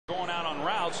out on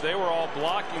routes. They were all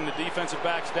blocking the defensive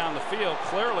backs down the field.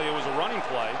 Clearly it was a running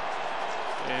play,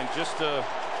 and just a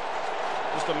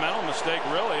mental mistake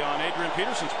really on Adrian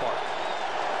Peterson's part.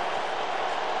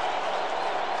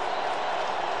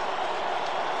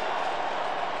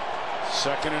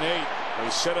 Second and 8. They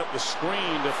set up the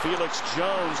screen to Felix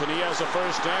Jones, and he has a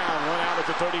first down. One out at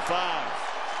the 35.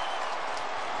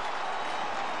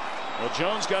 Well,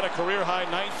 Jones got a career-high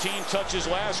 19 touches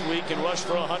last week and rushed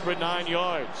for 109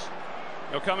 yards.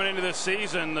 You know, coming into this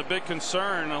season, the big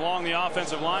concern along the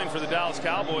offensive line for the Dallas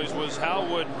Cowboys was how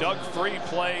would Doug Free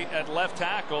play at left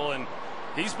tackle, and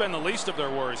he's been the least of their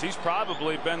worries. He's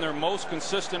probably been their most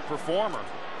consistent performer.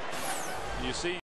 You see